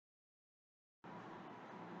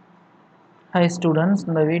Hi students,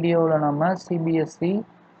 இந்த வீடியோவில் நம்ம CBSE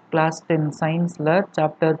class 10 scienceல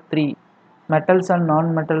chapter 3 metals and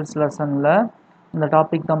non-metals lessonல இந்த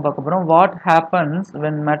டாபிக் தான் பார்க்க போகிறோம். What happens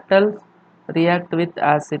when metals react with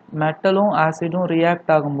acid? மெட்டலும் ஆசிடும்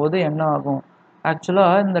react ஆகும்போது என்ன ஆகும்?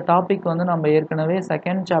 ஆக்சுவலாக இந்த டாபிக் வந்து நம்ம ஏற்கனவே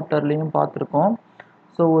செகண்ட் சாப்டர்லேயும் பார்த்துருக்கோம்.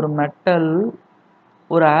 ஸோ ஒரு மெட்டல்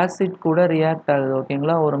ஒரு ஆசிட் கூட ரியாக்ட் ஆகுது,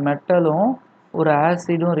 ஓகேங்களா? ஒரு மெட்டலும் ஒரு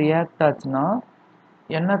ஆசிடும் ரியாக்ட் ஆச்சுன்னா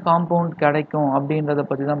என்ன காம்பவுண்ட் கிடைக்கும் அப்படின்றத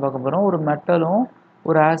பற்றி தான் பார்க்க போகிறோம். ஒரு மெட்டலும்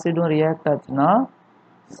ஒரு ஆசிடும் ரியாக்ட் ஆச்சுன்னா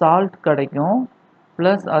சால்ட் கிடைக்கும்,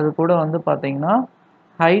 ப்ளஸ் அது கூட வந்து பார்த்திங்கன்னா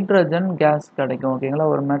ஹைட்ரஜன் கேஸ் கிடைக்கும், ஓகேங்களா?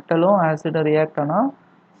 ஒரு மெட்டலும் ஆசிடும் ரியாக்ட் ஆனால்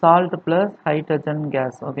சால்ட் ப்ளஸ் ஹைட்ரஜன்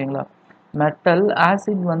கேஸ், ஓகேங்களா? மெட்டல்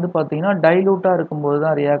ஆசிட் வந்து பார்த்திங்கன்னா டைலூட்டாக இருக்கும்போது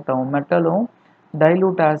தான் ரியாக்ட் ஆகும். மெட்டலும்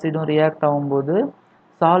டைலூட் ஆசிடும் ரியாக்ட் ஆகும்போது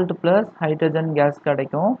சால்ட் ப்ளஸ் ஹைட்ரஜன் கேஸ்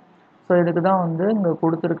கிடைக்கும். ஸோ இதுக்கு தான் வந்து இங்கே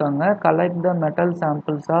கொடுத்துருக்காங்க, collect the metal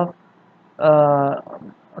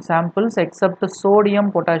samples accept sodium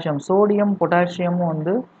potassium. Sodium பொட்டாசியமும்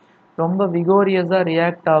வந்து ரொம்ப விகோரியஸாக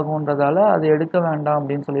ரியாக்ட் ஆகுன்றதால அது எடுக்க வேண்டாம்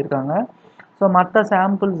அப்படின்னு சொல்லியிருக்காங்க. ஸோ மற்ற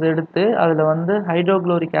சாம்பிள்ஸ் எடுத்து அதில் வந்து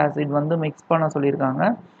ஹைட்ரோக்ளோரிக் ஆசிட் வந்து மிக்ஸ் பண்ண சொல்லியிருக்காங்க.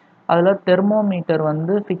 அதில் தெர்மோமீட்டர்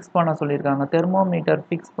வந்து ஃபிக்ஸ் பண்ண சொல்லியிருக்காங்க. தெர்மோமீட்டர்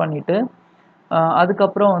ஃபிக்ஸ் பண்ணிவிட்டு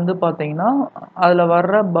அதுக்கப்புறம் வந்து பார்த்திங்கன்னா அதில்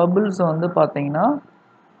வர்ற பபுள்ஸ் வந்து பார்த்திங்கன்னா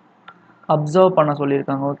அப்சர்வ் பண்ண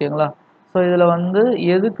சொல்லியிருக்காங்க, ஓகேங்களா? ஸோ இதில் வந்து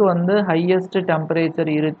எதுக்கு வந்து ஹையஸ்ட் டெம்பரேச்சர்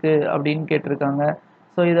இருக்குது அப்படின்னு கேட்டிருக்காங்க.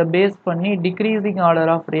 ஸோ இதை பேஸ் பண்ணி டிக்ரீசிங்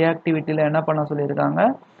ஆர்டர் ஆஃப் ரியாக்டிவிட்டியில் என்ன பண்ண சொல்லியிருக்காங்க,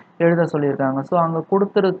 எழுத சொல்லியிருக்காங்க. ஸோ அங்கே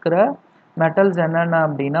கொடுத்துருக்கிற மெட்டல்ஸ் என்னென்ன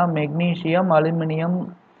அப்படின்னா மெக்னீஷியம், அலுமினியம்,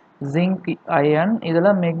 ஜிங்க், அயன். இதில்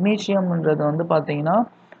மெக்னீஷியம்ன்றது வந்து பார்த்திங்கன்னா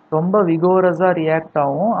ரொம்ப விகோரஸாக ரியாக்ட்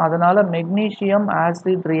ஆகும். அதனால் மெக்னீஷியம்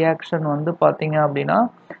ஆசிட் ரியாக்ஷன் வந்து பார்த்திங்க அப்படின்னா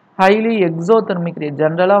ஹைலி எக்ஸோதெர்மிக்.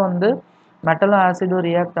 ஜென்ரலாக வந்து மெட்டலும் ஆசிடும்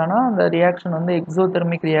ரியாக்ட் ஆனால் அந்த ரியாக்ஷன் வந்து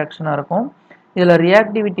எக்ஸோதெர்மிக் ரியாக்ஷனாக இருக்கும். இதில்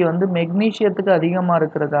ரியாக்டிவிட்டி வந்து மெக்னீஷியத்துக்கு அதிகமாக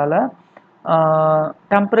இருக்கிறதால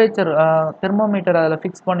டெம்பரேச்சர் தெர்மோமீட்டர் அதில்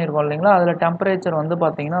ஃபிக்ஸ் பண்ணியிருக்கோம் இல்லைங்களா, அதில் டெம்பரேச்சர் வந்து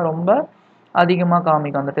பார்த்திங்கன்னா ரொம்ப அதிகமாக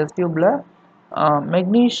காமிக்கும். அந்த டெஸ்ட் டியூப்பில்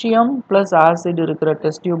மெக்னீஷியம் ப்ளஸ் ஆசிட் இருக்கிற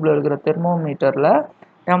டெஸ்ட் டியூப்பில் இருக்கிற தெர்மோமீட்டரில்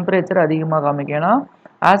டெம்பரேச்சர் அதிகமாக காமிக்கும். ஏன்னா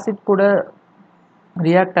ஆசிட் கூட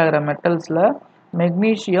ரியாக்ட் ஆகிற மெட்டல்ஸில்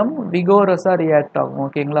மெக்னீஷியம் விகோரஸாக ரியாக்ட் ஆகும்,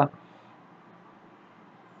 ஓகேங்களா?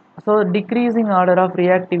 ஸோ டிக்ரீசிங் ஆர்டர் ஆஃப்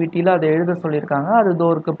ரியாக்டிவிட்டியில் அதை எழுத சொல்லியிருக்காங்க. அது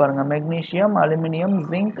தோருக்கு பாருங்கள், மெக்னீஷியம், அலுமினியம்,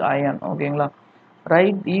 ஜிங்க், அயன், ஓகேங்களா?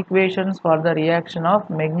 Right equations for the reaction of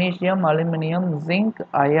magnesium, aluminium, zinc,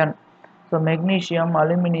 iron. So magnesium,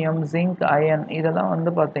 aluminium, zinc, iron இதெல்லாம்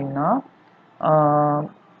வந்து பார்த்திங்கன்னா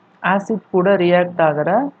ஆசிட் கூட ரியாக்ட் ஆகிற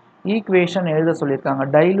ஈக்குவேஷன் எழுத சொல்லியிருக்காங்க.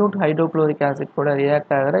 டைலூட் ஹைட்ரோக்ளோரிக் ஆசிட் கூட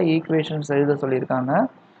ரியாக்ட் ஆகிற ஈக்குவேஷன்ஸ் எழுத சொல்லியிருக்காங்க.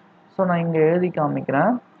 ஸோ நான் இங்கே எழுதி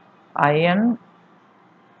காமிக்கிறேன். Iron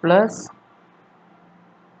plus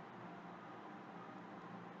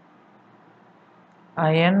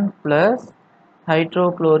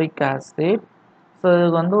hydrochloric acid. So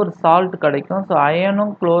இதுக்கு வந்து ஒரு சால்ட் கிடைக்கும். ஸோ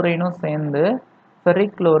அயனும் குளோரைனும் சேர்ந்து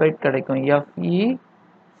ஃபெரிக் குளோரைட் கிடைக்கும்,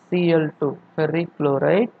 FeCl2 ferric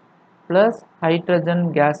chloride plus hydrogen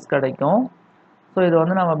case கிடைக்கும். ஸோ இதை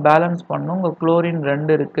வந்து நம்ம பேலன்ஸ் பண்ணணும். இங்கே குளோரின்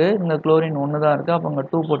 2 இருக்குது, இங்கே குளோரின் 1 தான் இருக்குது, அப்போ இங்கே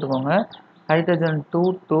 2 போட்டுக்கோங்க. ஹைட்ரஜன்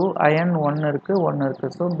 2 அயன் 1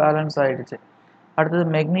 இருக்குது. ஸோ பேலன்ஸ் ஆகிடுச்சு. அடுத்தது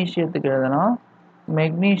மெக்னீஷியத்துக்கு எழுதுனா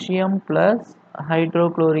magnesium plus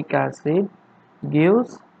hydrochloric acid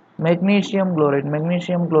gives magnesium chloride.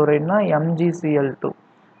 Magnesium குளோரைட்னா MgCl2,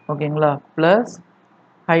 ஓகேங்களா? Plus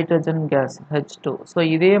hydrogen case H2. So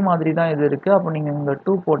இதே மாதிரி தான் இது இருக்குது. அப்போ நீங்கள் இங்கே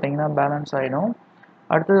 2 போட்டிங்கன்னா பேலன்ஸ் ஆகிடும்.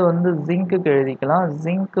 அடுத்தது வந்து ஜிங்க்குக்கு எழுதிக்கலாம்.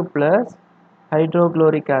 Zinc plus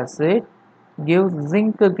hydrochloric acid gives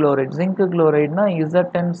zinc chloride. Zinc குளோரைட்னா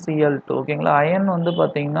ZnCl2, ஓகேங்களா? அயன் வந்து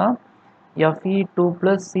பார்த்தீங்கன்னா Fe2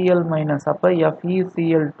 ப்ளஸ் Cl மைனஸ், அப்போ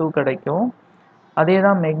FeCl2 கிடைக்கும். அதே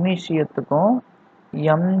தான் மெக்னீஷியத்துக்கும்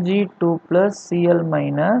Mg2 plus Cl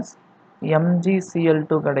minus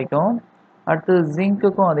MgCl2 கிடைக்கும். அடுத்தது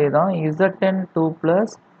ஜிங்க்குக்கும் அதே தான், Zn2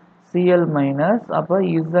 ப்ளஸ் Cl மைனஸ், அப்போ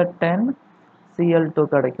ZnCl2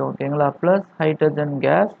 கிடைக்கும், ஓகேங்களா? Plus hydrogen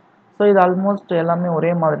case. ஸோ இது ஆல்மோஸ்ட் எல்லாமே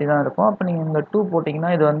ஒரே மாதிரி தான் இருக்கும். அப்போ நீங்கள் இந்த 2 போட்டிங்கன்னா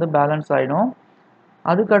இது வந்து பேலன்ஸ் ஆகிடும்.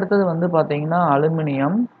 அதுக்கு அடுத்தது வந்து பார்த்தீங்கன்னா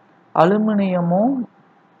அலுமினியம். அலுமினியமும்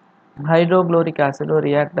ஹைட்ரோக்ளோரிக் ஆசிடும்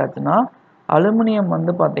ரியாக்ட் ஆச்சுன்னா அலுமினியம்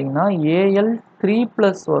வந்து பார்த்திங்கன்னா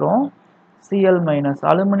Al3+ வரும், Cl மைனஸ்.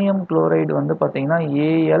 அலுமினியம் குளோரைடு வந்து பார்த்திங்கன்னா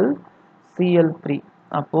AlCl3.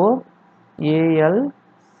 அப்போது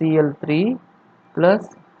AlCl3 plus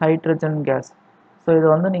hydrogen case. So இது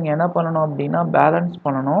வந்து நீங்கள் என்ன பண்ணணும் அப்படின்னா பேலன்ஸ்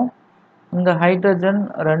பண்ணணும். இங்கே ஹைட்ரஜன்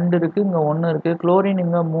 2 இருக்குது, இங்கே 1 இருக்குது. குளோரின்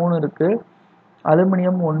இங்கே 3 இருக்குது,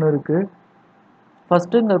 அலுமினியம் 1 இருக்குது.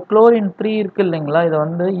 ஃபர்ஸ்ட் இங்க குளோரின் 3 இருக்கு இல்லைங்களா, இதை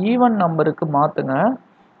வந்து ஈவன் நம்பருக்கு மாத்துங்க.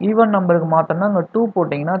 ஈவன் நம்பருக்கு மாத்தோம்னா இங்க 2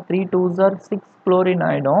 போட்டிங்கன்னா 3 2s are 6 குளோரின்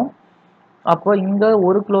ஆயிடும். அப்போ இங்க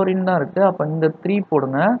ஒரு குளோரின் தான் இருக்கு, அப்போ இங்க 3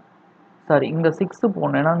 போடுங்க. சாரி, இங்க 6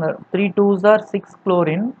 போடணும், ஏன்னா இங்க 3 2s are 6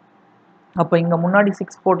 குளோரின். அப்போ இங்க முன்னாடி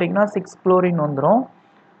 6 போட்டிங்கன்னா 6 குளோரின் வந்துடும்.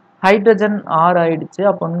 ஹைட்ரஜன் 6 ஆயிடுச்சு,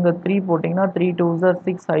 அப்போ இங்க 3 போட்டிங்கன்னா 3 2s are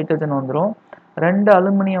 6 ஹைட்ரஜன் வந்துடும். 2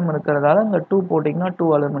 அலுமினியம் இருக்கிறதால இங்க 2 போட்டிங்கன்னா 2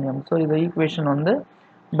 அலுமினியம். ஸோ இது ஈக்குவேஷன் வந்து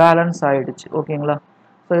பேலன்ஸ் ஆயிடுச்சு. ஓகேங்களா.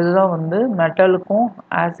 ஸோ இதுதான் வந்து மெட்டலுக்கும்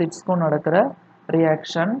ஆசிட்ஸ்க்கும் நடக்கிற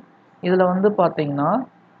ரியாக்ஷன். இதில் வந்து பார்த்தீங்கன்னா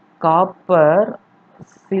copper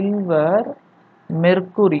silver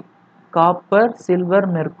mercury, copper silver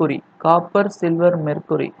mercury, copper silver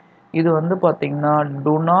mercury இது வந்து பார்த்தீங்கன்னா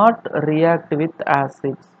do not react with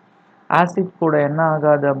acids. Acid கூட என்ன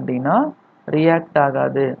ஆகாது அப்படின்னா ரியாக்ட்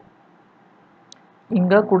ஆகாது.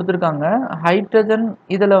 இங்க கொடுத்துருக்காங்க ஹைட்ரஜன்.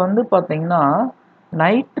 இதுல வந்து பார்த்தீங்கன்னா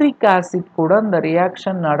நைட்ரிக் ஆசிட் கூட இந்த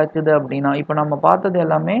ரியாக்ஷன் நடக்குது அப்படின்னா, இப்போ நம்ம பார்த்தது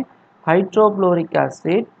எல்லாமே ஹைட்ரோக்ளோரிக்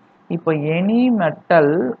ஆசிட். இப்போ எனி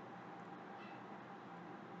மெட்டல்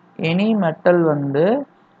வந்து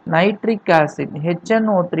நைட்ரிக் ஆசிட்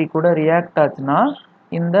HNO3 கூட ரியாக்ட் ஆச்சுன்னா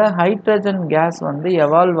இந்த ஹைட்ரஜன் கேஸ் வந்து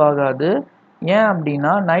எவால்வ் ஆகாது. ஏன்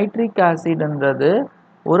அப்படின்னா நைட்ரிக் ஆசிட்ன்றது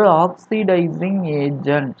ஒரு oxidising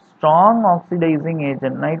agent, strong oxidising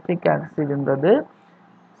agent. Nitric ஆசிட்ன்றது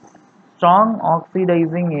strong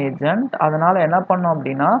oxidising agent. அதனால என்ன பண்ணோம்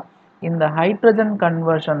அப்படின்னா இந்த ஹைட்ரஜன்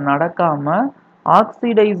கன்வர்ஷன் நடக்காம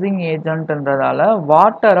ஆக்சிடைசிங் ஏஜென்ட்ன்றதால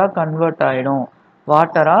வாட்டரா கன்வெர்ட்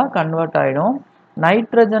ஆயிடும்.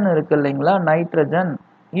 நைட்ரஜன் இருக்கு இல்லைங்களா, நைட்ரஜன்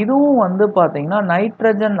இதுவும் வந்து பார்த்தீங்கன்னா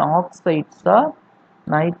நைட்ரஜன்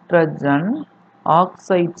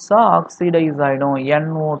ஆக்சைட்ஸா ஆக்சிடைஸ் ஆயிடும்.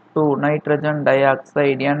 NO2 nitrogen di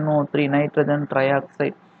oxide, NO3 nitrogen try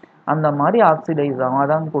oxide, அந்த மாதிரி ஆக்சிடைஸ் ஆகும்.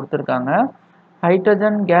 அதான் கொடுத்துருக்காங்க.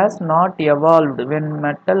 Hydrogen case not evolved when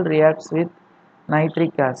metal reacts with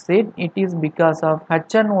nitric acid. It is because of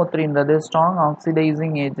HNO3ன்றது strong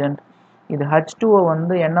oxidizing agent. இது H2O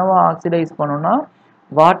வந்து என்னவா ஆக்சிடைஸ் பண்ணும்னா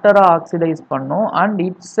வாட்டரா ஆக்சிடைஸ் பண்ணும். And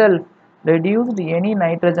it self reduced any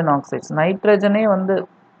nitrogen oxides. நைட்ரஜனே வந்து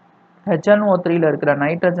HNO3ல இருக்கிற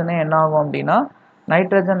நைட்ரஜனே என்ன ஆகும் அப்படின்னா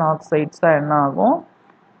நைட்ரஜன் ஆக்சைட்ஸ் தான் என்ன ஆகும்,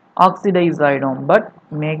 ஆக்சிடைஸ் ஆயிடும். But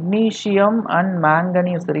magnesium and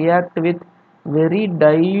manganese react with very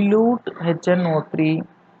dilute HNO3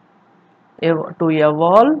 to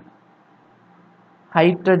evolve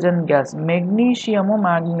hydrogen case. மெக்னீசியமும்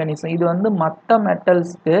மேங்கனீஸும் இது வந்து மற்ற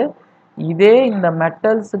மெட்டல்ஸ்க்கு, இதே இந்த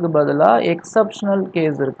மெட்டல்ஸுக்கு பதிலாக எக்ஸப்ஷனல்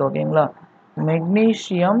கேஸ் இருக்கு. ஓகேங்களா.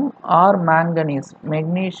 மெக்னீசியம் ஆர்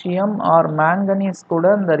மேங்கனீஸ் கூட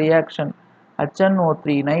இந்த ரியாக்ஷன்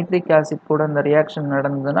HNO3 நைட்ரிக் ஆசிட் கூட இந்த ரியாக்ஷன்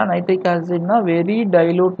நடந்ததுன்னா, nitric ஆசிட்னா very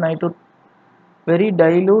dilute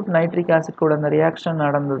nitric acid கூட இந்த ரியாக்ஷன்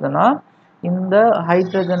நடந்ததுன்னா இந்த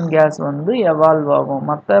ஹைட்ரஜன் கேஸ் வந்து எவால்வ் ஆகும்.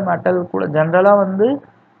 மற்ற மெட்டல் கூட ஜென்ரலாக வந்து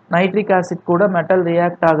நைட்ரிக் ஆசிட் கூட மெட்டல்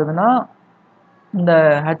ரியாக்ட் ஆகுதுன்னா இந்த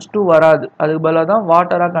H2 வராது, அதுக்கு பதிலாக தான்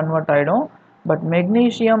வாட்டராக கன்வெர்ட் ஆகிடும். பட்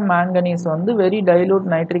மெக்னீசியம் மேங்கனீஸ் வந்து வெரி டைலூட்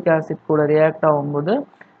நைட்ரிக் ஆசிட் கூட ரியாக்ட் ஆகும்போது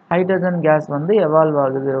ஹைட்ரஜன் கேஸ் வந்து எவால்வ்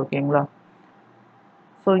ஆகுது. ஓகேங்களா.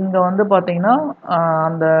 ஸோ இங்கே வந்து பார்த்தீங்கன்னா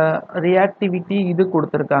அந்த ரியாக்டிவிட்டி இது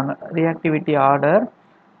கொடுத்துருக்காங்க, reactivity order.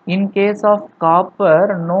 In case of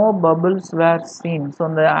copper no bubbles where scene. So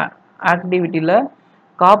இந்த ஆக்டிவிட்டியில்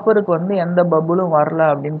காப்பருக்கு வந்து எந்த பபுளும் வரல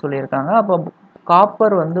அப்படின்னு சொல்லியிருக்காங்க. அப்போ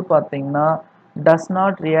காப்பர் வந்து பார்த்தீங்கன்னா does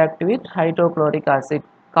not react with hydrochloric acid.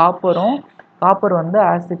 Copper வந்து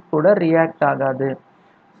ஆசிட் கூட ரியாக்ட் ஆகாது.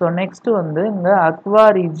 ஸோ நெக்ஸ்ட் வந்து இங்கே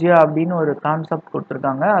அக்வாரீஜியா அப்படின்னு ஒரு கான்செப்ட்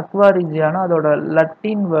கொடுத்துருக்காங்க. அக்வாரீஜியானா அதோட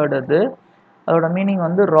லத்தீன் வேர்டு அது, அதோட மீனிங்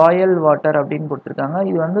வந்து ராயல் வாட்டர் அப்படின்னு கொடுத்துருக்காங்க.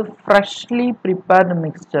 இது வந்து ஃப்ரெஷ்லி ப்ரிப்பேர்டு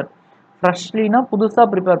மிக்சர். ஃப்ரெஷ்லினா புதுசாக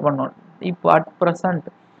ப்ரிப்பேர் பண்ணணும். இப்போ அட் ப்ரெசன்ட்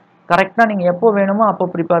கரெக்டாக நீங்கள் எப்போ வேணுமோ அப்போ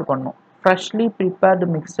ப்ரிப்பேர் பண்ணணும். Freshly prepared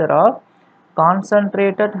mixture of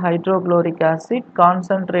concentrated hydrochloric acid,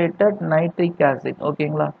 concentrated nitric acid.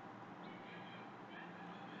 ஓகேங்களா.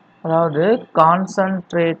 அதாவது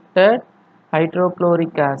concentrated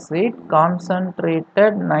hydrochloric acid,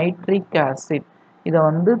 concentrated nitric acid, இதை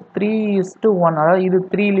வந்து 3:1, அதாவது இது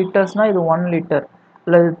 3 லிட்டர்ஸ்னா இது 1 லிட்டர்,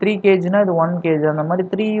 இல்லை இது 3 kgனா இது 1 kg, அந்த மாதிரி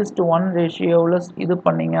 3:1 ரேஷியோவில் இது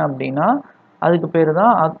பண்ணீங்க அப்படின்னா அதுக்கு பேர்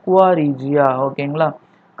தான் அக்வாரீஜியா. ஓகேங்களா.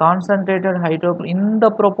 கான்சன்ட்ரேட்டட் இந்த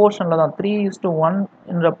ப்ரொபோர்ஷனில் தான் 3:1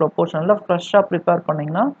 என்ற ப்ரொபோர்ஷனில் ஃப்ரெஷ்ஷாக ப்ரிப்பேர்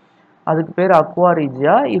பண்ணிங்கன்னா அதுக்கு பேர்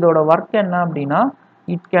அக்வாரீஜியா. இதோட ஒர்க் என்ன அப்படின்னா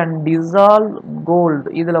இட் கேன் டிசால்வ் கோல்டு.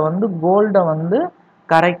 இதில் வந்து கோல்டை வந்து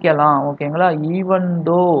கரைக்கலாம். ஓகேங்களா. Even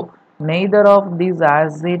though neither of these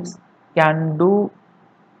acids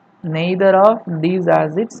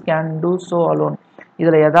can do so alone.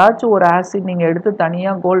 இதில் ஏதாச்சும் ஒரு ஆசிட் நீங்கள் எடுத்து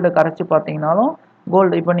தனியாக கோல்டை கரைச்சி பார்த்தீங்கனாலும்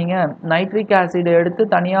கோல்டு, இப்போ நீங்கள் நைட்ரிக் ஆசிட் எடுத்து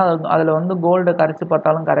தனியாக அதில் வந்து கோல்டை கரைச்சி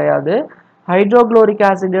பார்த்தாலும் கரையாது. ஹைட்ரோக்ளோரிக்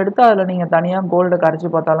ஆசிட் எடுத்து அதில் நீங்கள் தனியாக கோல்டை கரைச்சி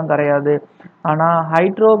பார்த்தாலும் கரையாது. ஆனால்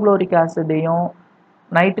ஹைட்ரோக்ளோரிக் ஆசிடையும்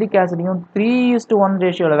நைட்ரிக் ஆசிடையும் 3:1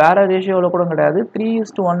 ரேஷியோவில், வேறு ரேஷியோவில் கூட கிடையாது,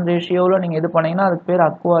 3:1 ரேஷியோவில் நீங்கள் இது பண்ணிங்கன்னா அதுக்கு பேர்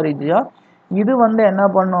அக்வாரிஜியா. இது வந்து என்ன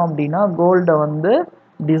பண்ணும் அப்படின்னா கோல்டை வந்து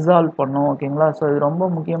டிசால்வ் பண்ணும். ஓகேங்களா? ஸோ இது ரொம்ப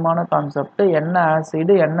முக்கியமான கான்செப்ட். என்ன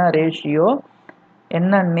ஆசிடு, என்ன ரேஷியோ,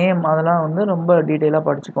 என்ன நேம், அதெல்லாம் வந்து ரொம்ப டீட்டெயிலாக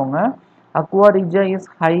படிச்சுக்கோங்க. அக்வாரிஜியா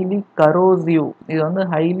இஸ் ஹைலி கரோசிவ். இது வந்து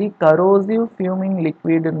ஹைலி கரோசிவ் ஃபியூமிங்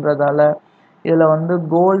லிக்விட்ன்றதால இதில் வந்து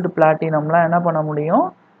கோல்டு பிளாட்டினம்லாம் என்ன பண்ண முடியும்,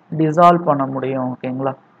 டிசால்வ் பண்ண முடியும்.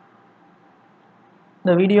 ஓகேங்களா?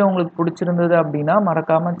 இந்த வீடியோ உங்களுக்கு பிடிச்சிருந்தது அப்படின்னா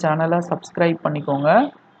மறக்காமல் சேனலை சப்ஸ்கிரைப் பண்ணிக்கோங்க.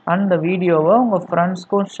 அண்ட் இந்த வீடியோவை உங்கள்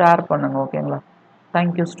ஃப்ரெண்ட்ஸ்க்கும் ஷேர் பண்ணுங்கள். ஓகேங்களா?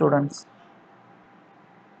 Thank you students.